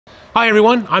Hi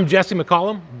everyone, I'm Jesse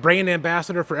McCollum, brand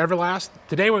ambassador for Everlast.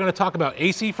 Today we're going to talk about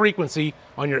AC frequency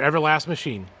on your Everlast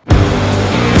machine.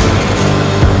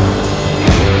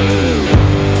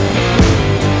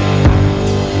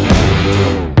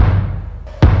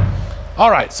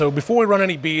 Alright, so before we run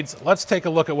any beads, let's take a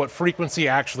look at what frequency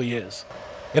actually is.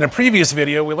 In a previous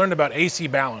video, we learned about AC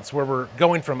balance, where we're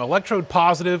going from electrode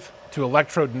positive to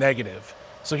electrode negative.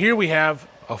 So here we have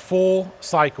a full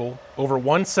cycle over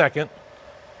 1 second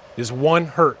is 1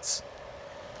 Hertz.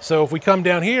 So if we come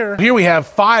down here we have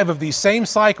 5 of these same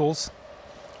cycles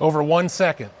over 1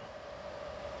 second.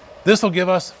 This will give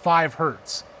us 5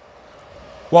 Hertz.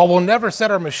 While we'll never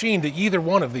set our machine to either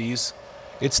one of these,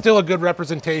 it's still a good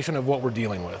representation of what we're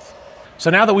dealing with. So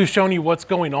now that we've shown you what's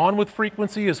going on with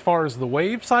frequency as far as the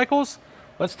wave cycles,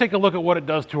 let's take a look at what it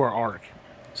does to our arc.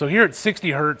 So here at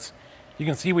 60 Hertz, you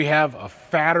can see we have a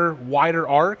fatter, wider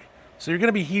arc. So you're going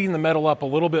to be heating the metal up a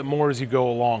little bit more as you go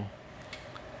along.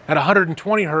 At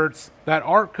 120 Hertz, that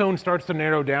arc cone starts to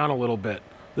narrow down a little bit.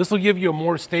 This will give you a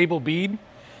more stable bead.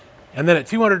 And then at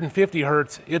 250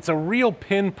 Hertz, it's a real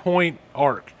pinpoint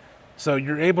arc. So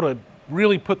you're able to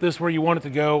really put this where you want it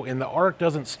to go, and the arc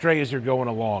doesn't stray as you're going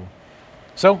along.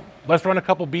 So let's run a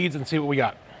couple beads and see what we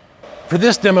got. For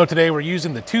this demo today, we're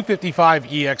using the 255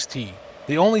 EXT.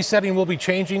 The only setting we'll be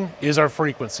changing is our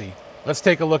frequency. Let's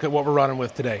take a look at what we're running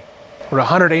with today. We're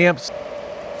 100 amps.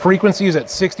 Frequency is at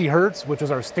 60 Hertz, which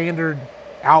is our standard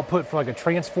output for like a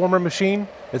transformer machine.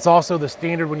 It's also the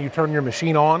standard when you turn your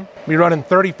machine on. We're running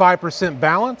 35%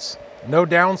 balance, no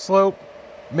downslope,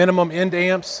 minimum end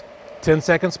amps, 10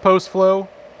 seconds post flow,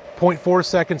 0.4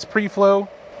 seconds pre-flow,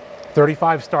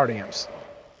 35 start amps.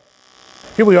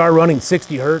 Here we are running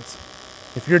 60 Hertz.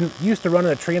 If you're used to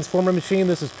running a transformer machine,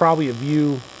 this is probably a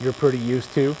view you're pretty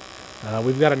used to.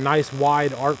 We've got a nice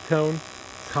wide arc cone,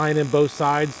 tying in both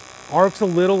sides. Arc's a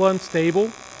little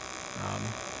unstable,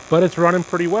 but it's running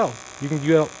pretty well. You can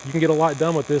get a lot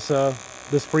done with this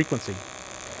this frequency.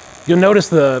 You'll notice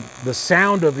the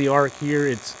sound of the arc here.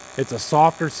 It's a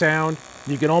softer sound.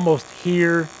 You can almost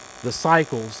hear the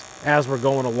cycles as we're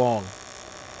going along.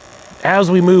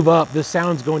 As we move up, this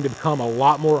sound's going to become a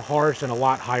lot more harsh and a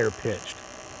lot higher pitched.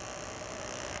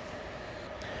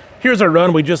 Here's our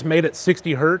run we just made at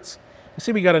 60 Hertz. You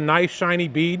see we got a nice shiny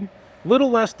bead.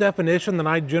 Little less definition than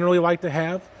I generally like to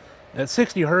have. At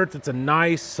 60 Hertz, it's a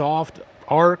nice soft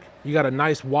arc. You got a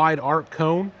nice wide arc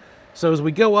cone. So as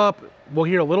we go up, we'll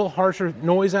hear a little harsher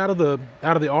noise out of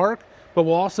the arc, but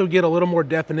we'll also get a little more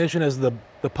definition as the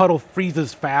puddle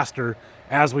freezes faster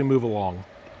as we move along.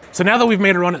 So now that we've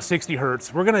made a run at 60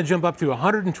 Hertz, we're gonna jump up to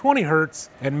 120 Hertz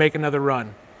and make another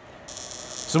run.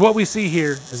 So what we see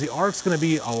here is the arc's gonna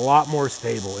be a lot more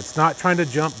stable. It's not trying to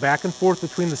jump back and forth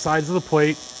between the sides of the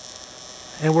plate.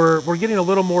 And we're getting a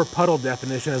little more puddle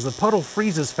definition as the puddle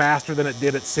freezes faster than it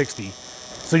did at 60.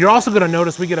 So you're also gonna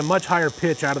notice we get a much higher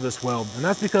pitch out of this weld, and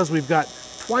that's because we've got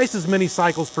twice as many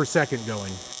cycles per second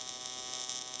going.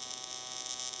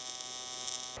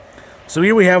 So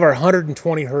here we have our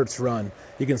 120 Hertz run.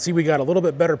 You can see we got a little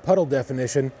bit better puddle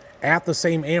definition at the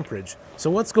same amperage. So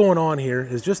what's going on here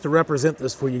is, just to represent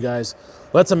this for you guys,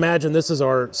 let's imagine this is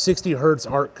our 60 Hertz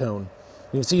arc cone.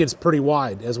 You can see it's pretty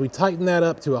wide. As we tighten that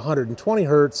up to 120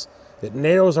 Hertz, it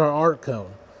narrows our arc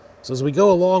cone. So as we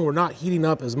go along, we're not heating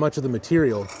up as much of the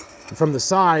material. And from the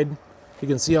side, you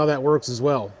can see how that works as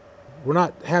well. We're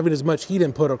not having as much heat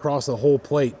input across the whole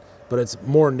plate, but it's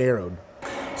more narrowed.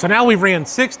 So now we've ran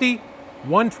 60,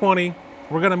 120,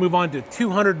 we're gonna move on to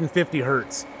 250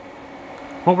 Hertz.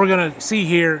 What we're gonna see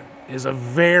here is a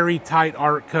very tight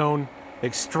arc cone,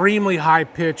 extremely high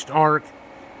pitched arc,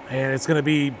 and it's gonna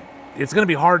be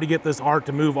hard to get this arc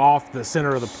to move off the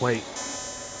center of the plate.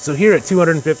 So here at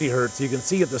 250 Hertz, you can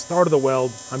see at the start of the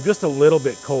weld, I'm just a little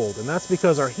bit cold, and that's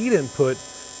because our heat input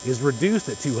is reduced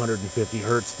at 250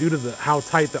 Hertz due to how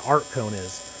tight the arc cone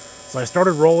is. So I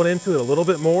started rolling into it a little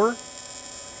bit more,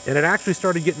 and it actually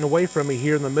started getting away from me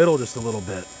here in the middle just a little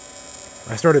bit.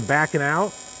 I started backing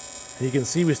out, and you can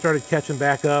see we started catching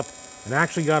back up, and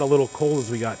actually got a little cold as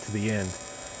we got to the end.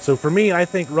 So for me, I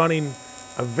think running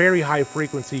a very high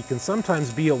frequency can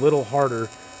sometimes be a little harder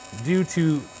due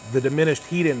to the diminished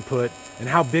heat input and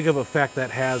how big of an effect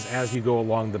that has as you go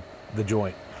along the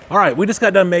joint. All right, we just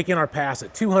got done making our pass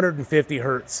at 250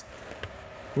 Hertz.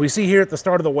 We see here at the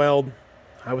start of the weld,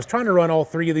 I was trying to run all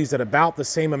 3 of these at about the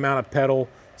same amount of pedal,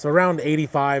 so around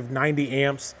 85, 90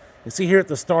 amps. You see here at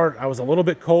the start, I was a little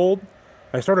bit cold.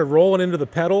 I started rolling into the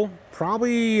pedal,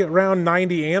 probably around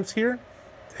 90 amps here.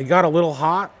 It got a little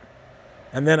hot,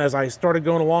 and then as I started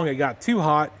going along, it got too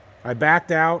hot. I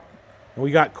backed out, and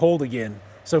we got cold again.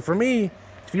 So for me,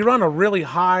 if you run a really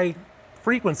high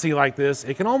frequency like this,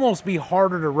 it can almost be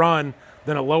harder to run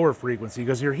than a lower frequency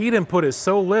because your heat input is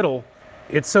so little,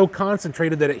 it's so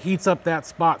concentrated that it heats up that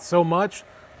spot so much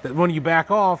that when you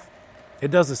back off, it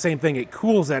does the same thing. It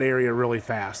cools that area really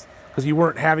fast because you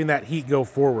weren't having that heat go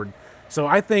forward. So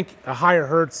I think a higher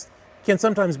Hertz can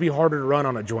sometimes be harder to run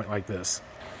on a joint like this.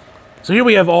 So here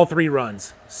we have all three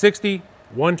runs, 60,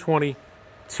 120,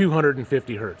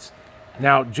 250 Hertz.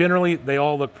 Now, generally, they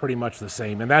all look pretty much the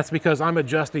same, and that's because I'm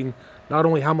adjusting not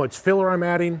only how much filler I'm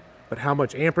adding, but how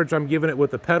much amperage I'm giving it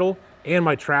with the pedal and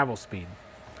my travel speed.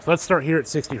 So let's start here at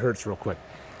 60 Hertz real quick.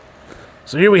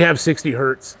 So here we have 60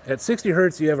 Hertz. At 60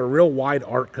 Hertz, you have a real wide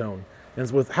arc cone. And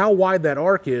with how wide that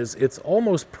arc is, it's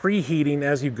almost preheating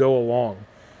as you go along.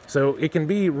 So it can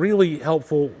be really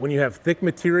helpful when you have thick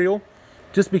material,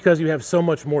 just because you have so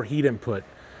much more heat input.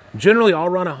 Generally, I'll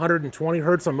run 120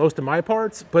 Hertz on most of my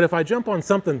parts, but if I jump on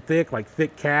something thick, like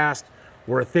thick cast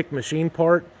or a thick machine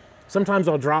part, sometimes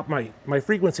I'll drop my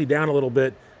frequency down a little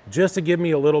bit just to give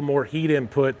me a little more heat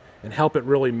input and help it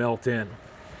really melt in.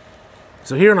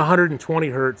 So here in 120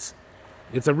 Hertz,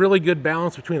 it's a really good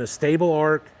balance between a stable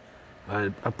arc,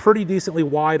 a pretty decently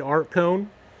wide arc cone,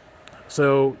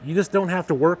 so you just don't have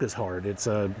to work as hard. It's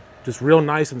just real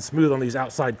nice and smooth on these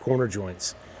outside corner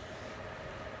joints.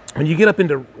 When you get up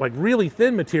into like really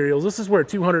thin materials, this is where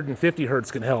 250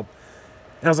 Hertz can help.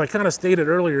 As I kind of stated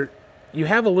earlier, you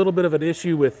have a little bit of an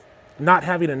issue with not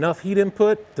having enough heat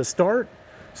input to start,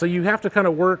 so you have to kind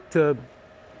of work to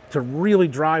really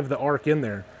drive the arc in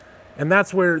there. And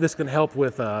that's where this can help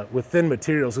with thin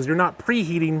materials, because you're not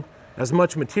preheating as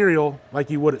much material like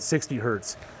you would at 60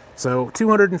 Hertz. So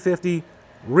 250,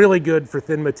 really good for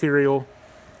thin material.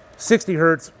 60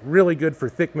 Hertz, really good for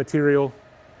thick material.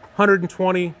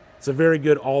 120, it's a very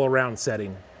good all-around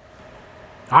setting.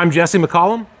 I'm Jesse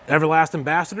McCollum, Everlast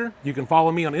Ambassador. You can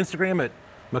follow me on Instagram at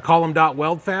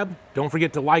mccollum.weldfab. Don't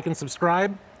forget to like and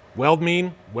subscribe. Weld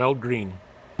mean, weld green.